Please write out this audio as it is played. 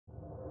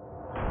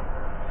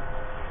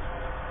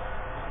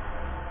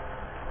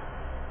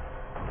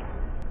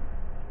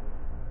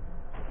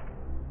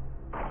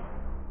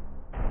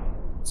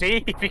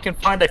See if you can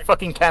find a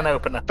fucking can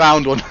opener.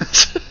 Found one.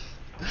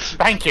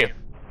 Thank you.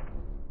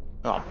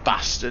 Oh,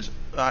 bastard.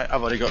 Right,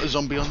 I've already got a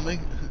zombie on me.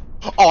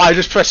 Oh, I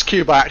just pressed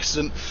Q by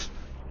accident.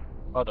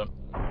 Well done.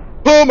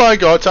 Oh my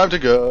god, time to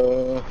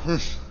go.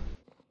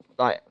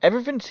 Like,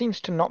 everything seems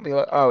to not be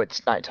like, oh,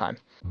 it's nighttime.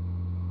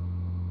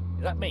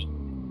 Is that me?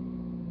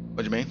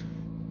 What do you mean?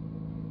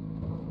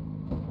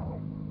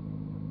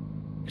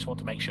 Just want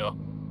to make sure.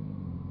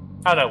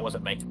 Oh no, it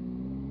wasn't me.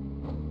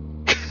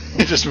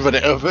 Just run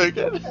it over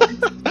again.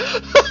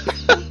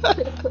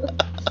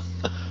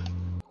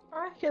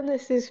 I reckon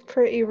this is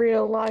pretty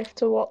real life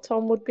to what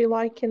Tom would be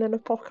like in an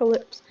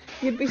apocalypse.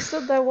 You'd be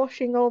stood there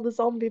washing all the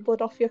zombie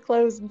blood off your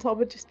clothes and Tom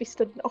would just be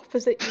stood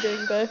opposite you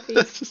doing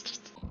burpees.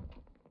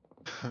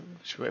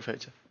 Should we wait for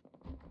it to...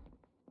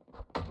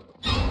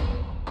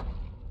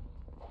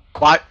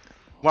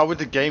 Why would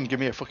the game give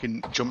me a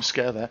fucking jump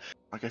scare there?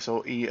 I guess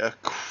I'll eat a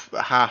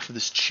half of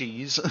this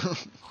cheese.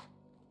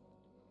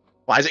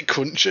 Why is it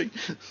crunchy?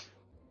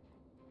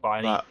 Well,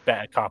 I need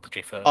better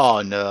carpentry first.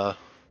 Oh no.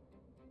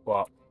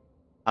 What?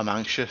 I'm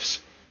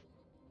anxious.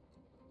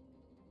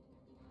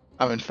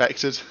 I'm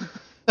infected.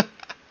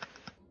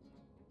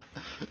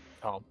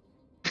 Tom.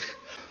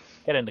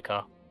 Get in the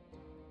car.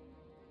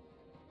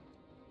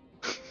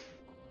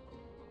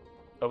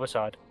 Other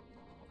side.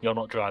 You're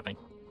not driving.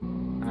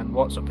 And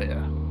what's up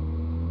here?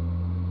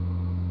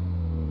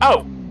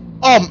 Oh!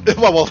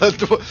 Well,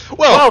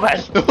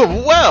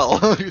 then!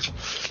 well!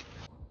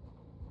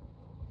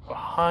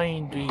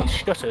 Behind these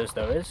shutters,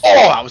 there is.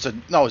 Oh,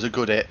 that was a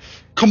good hit.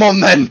 Come on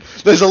then,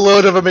 there's a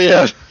load of them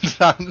here.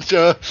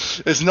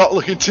 It's not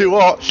looking too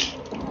hot.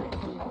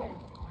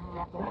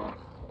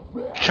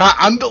 Can't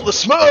handle the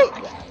smoke.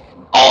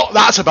 Oh,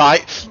 that's a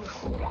bite.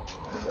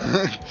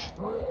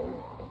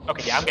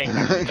 Okay, yeah, I'm getting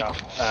back to the car.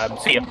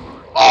 See ya.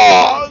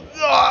 Oh,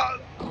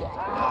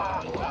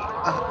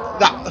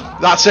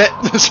 that's it.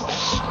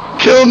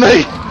 Kill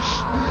me.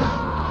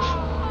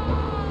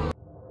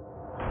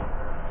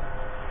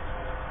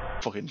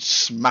 Fucking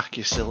smack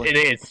you silly. It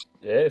is.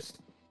 Yes.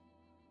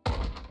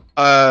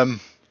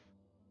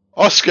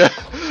 Oscar.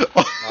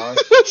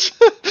 Nice.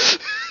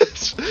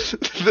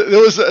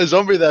 There was a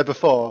zombie there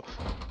before.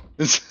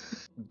 Do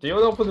you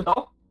want to open the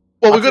door?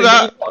 Well,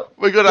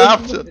 we're gonna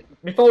have to.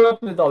 Before we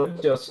open the door,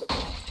 just.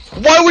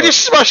 Why would you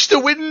smash the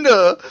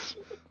window?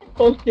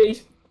 Oh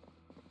jeez.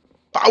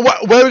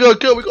 Where are we gonna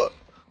go? We got.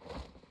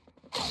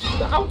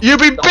 No. You've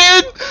been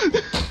bitten.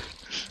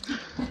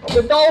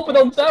 The door opened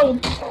on its own.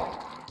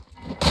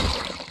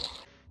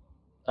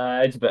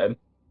 It's bitten.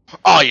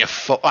 Oh, you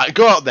fuck! Right,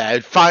 go out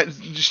there, find,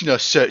 just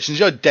search. Since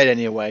you're dead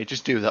anyway,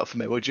 just do that for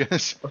me, would you?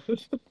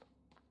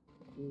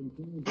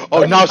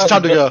 Oh, now it's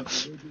time to go.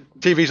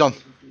 TV's on.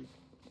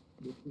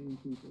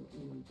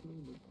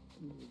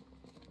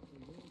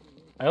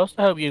 I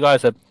also hope you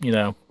guys are,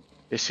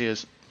 This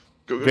is.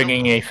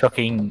 bringing a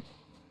fucking.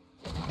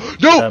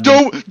 No!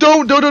 Don't!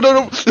 On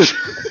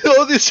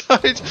this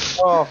side.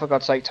 Oh, for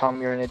God's sake,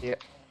 Tom, you're an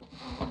idiot.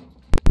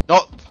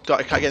 No,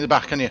 I can't get in the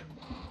back, can you?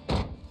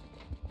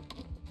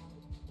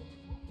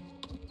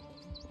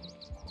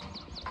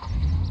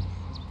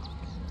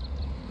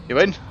 You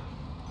in?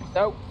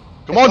 No.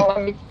 Come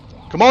on!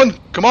 Come on!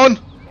 Come on!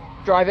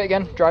 Drive it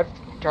again. Drive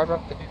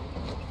up.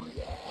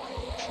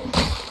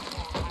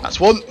 That's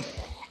one.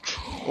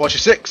 Watch your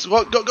six.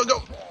 What? Go!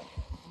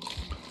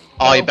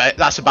 Oh, you bet.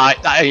 That's a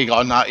bite. There you go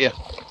on that, yeah.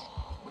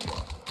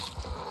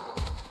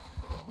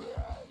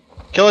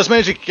 Kill as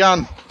many as you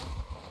can.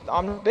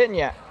 I'm not bitten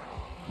yet.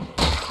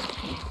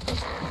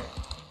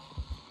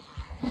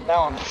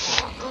 Now I'm.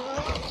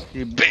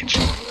 You bitch.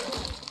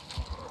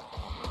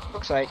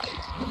 Looks like.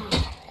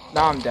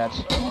 Now I'm dead.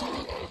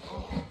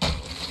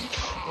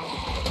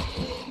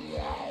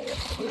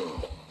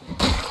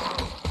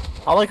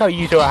 I like how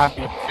you two are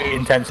having a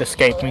intense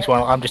escape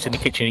while I'm just in the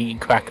kitchen eating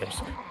crackers.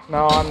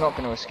 No, I'm not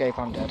going to escape.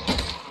 I'm dead.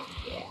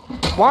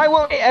 Why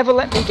won't it ever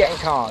let me get in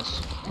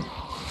cars?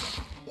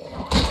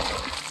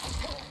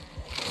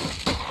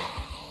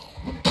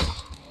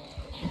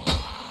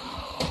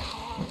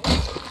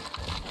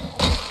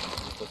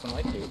 Doesn't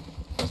like you.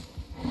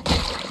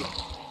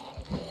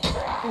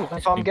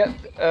 If I'm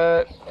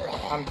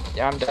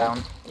I'm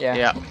down. Yeah.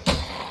 Yeah.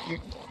 You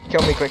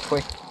kill me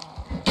quickly.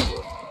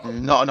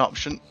 Not an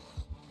option.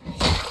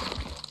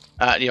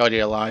 You're already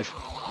alive.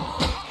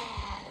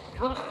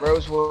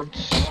 Rosewood.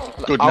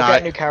 Good I'll night.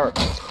 get a new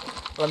character.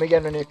 Let me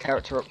get a new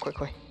character up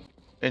quickly.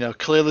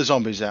 Clear the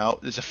zombies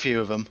out. There's a few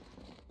of them.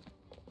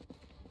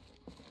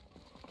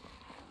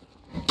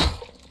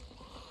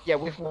 Yeah,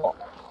 with what?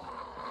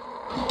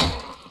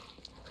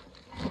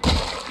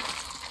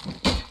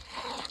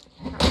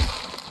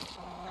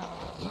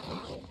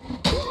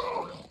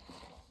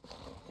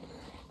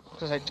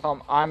 To say,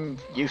 Tom, I'm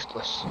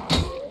useless.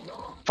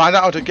 Find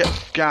out how to get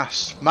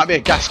gas. Might be a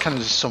gas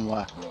cannon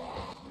somewhere.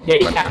 Yeah,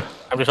 you can.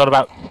 I'm just all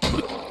about.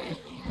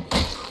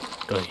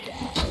 Good.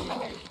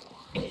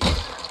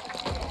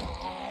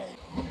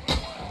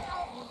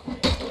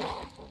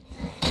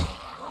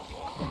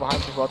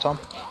 Behind you as well, Tom.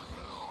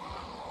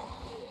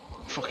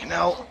 Fucking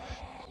hell.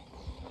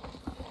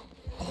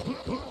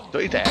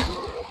 Don't you dare.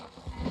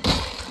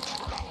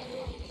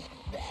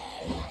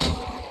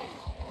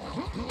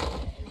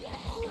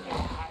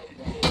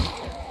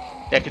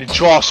 Yeah, can you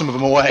draw some of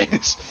them away?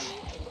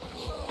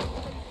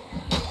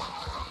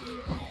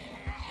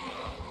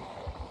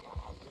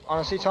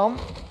 Honestly, Tom,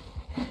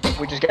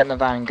 we just get in the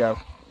van and go.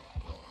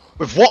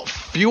 With what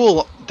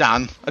fuel,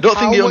 Dan? I don't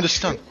think How you much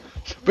understand.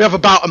 We have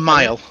about a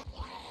mile.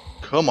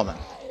 Come on then.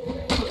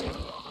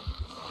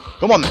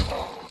 Come on then.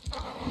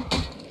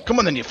 Come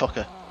on then, you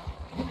fucker.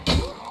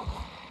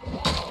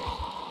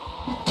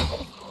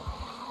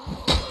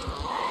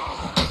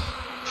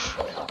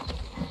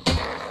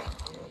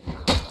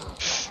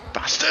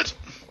 Bastard!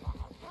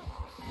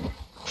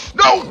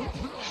 No!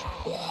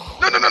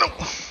 No, no, no, no!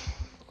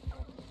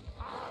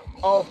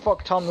 Oh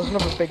fuck, Tom, there's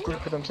another big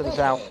group of them to the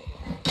south.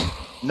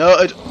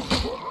 Noted.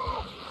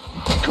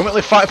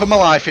 Currently fighting for my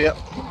life here.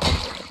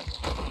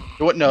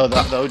 You wouldn't know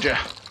that though, would you?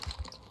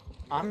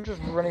 I'm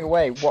just running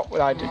away. What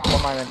would I do? What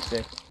am I meant to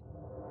do?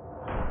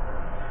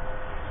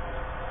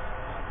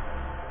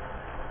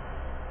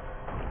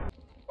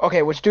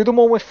 Okay, let's do them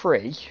all with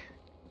free.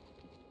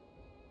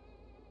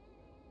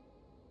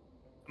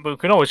 But we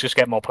can always just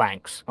get more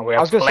planks, and we I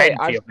have was gonna say,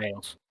 plenty of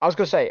nails. I was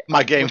gonna say,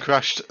 My game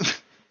crashed.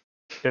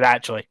 Did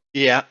actually.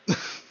 Yeah.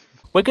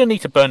 We're gonna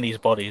need to burn these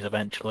bodies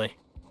eventually.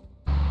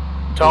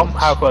 Tom,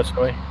 how close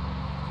are we?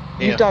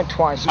 you've Yeah. died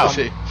twice. I Tom.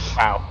 see.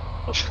 Wow.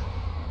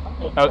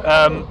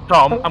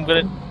 Tom, I'm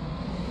gonna.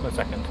 1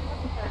 second.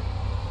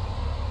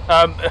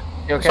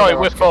 You okay Sorry, there,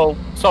 we're Oscar? full.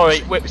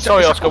 Sorry,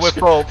 sorry, Oscar, we're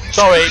full.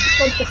 Sorry,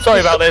 sorry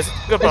about this.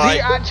 Has Goodbye. he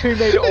actually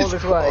made it all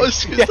this way?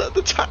 Is that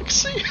the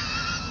taxi?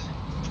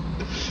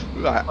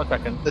 Right. 1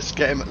 second. Let's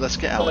get him. Let's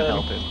get Alan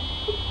help him.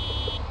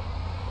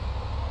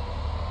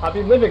 I've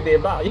been living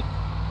nearby.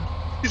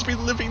 He's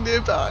been living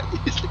nearby.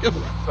 He's like a...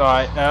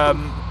 Right.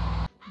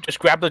 Just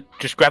grab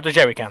the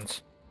jerry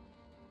cans.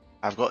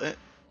 I've got it.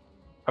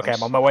 Okay,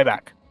 I'm on my way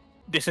back.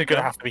 This is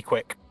gonna have to be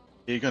quick.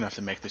 You're gonna have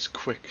to make this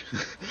quick.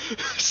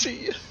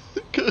 See.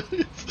 Good.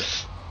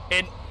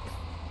 In.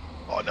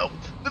 Oh no.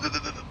 No, no, no,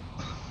 no, no.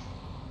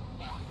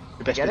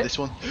 You best Get be it? this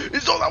one.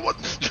 It's not that one.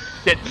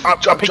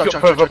 I'll pick you up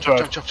further up the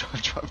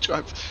road.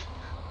 Drive.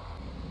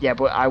 Yeah,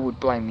 but I would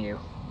blame you.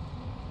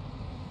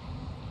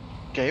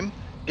 Game.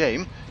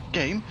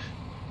 Go.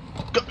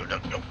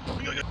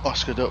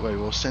 Oscar, don't worry.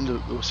 We'll send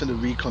a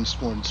recon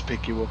squad to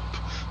pick you up.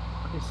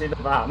 You see the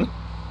van?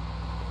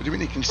 What do you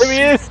mean you can There see?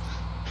 he is.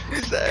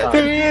 He's there.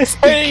 There he is.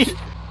 Hey.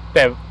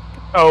 There.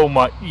 Oh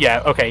my.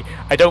 Yeah. Okay.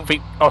 I don't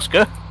think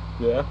Oscar.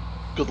 Yeah.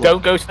 Good luck.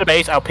 Don't go to the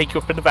base. I'll pick you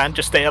up in the van.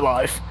 Just stay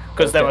alive,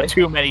 because there are Okay.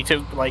 too many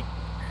to like.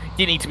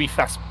 You need to be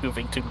fast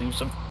moving to lose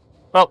them.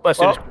 Well, let's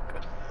do this.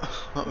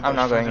 I'm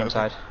not going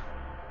inside.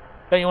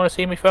 Don't you want to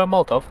see me throw a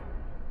Molotov?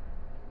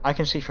 I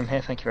can see from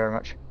here, thank you very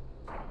much.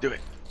 Do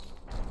it.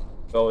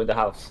 Go in the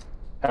house.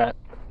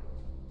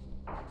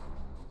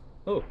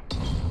 Oh.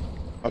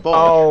 My boy.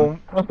 Oh,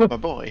 My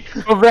boy.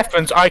 For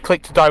reference, I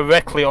clicked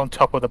directly on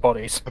top of the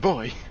bodies. My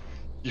boy.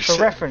 You for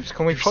said... reference,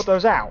 can we put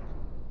those out?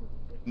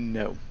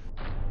 No.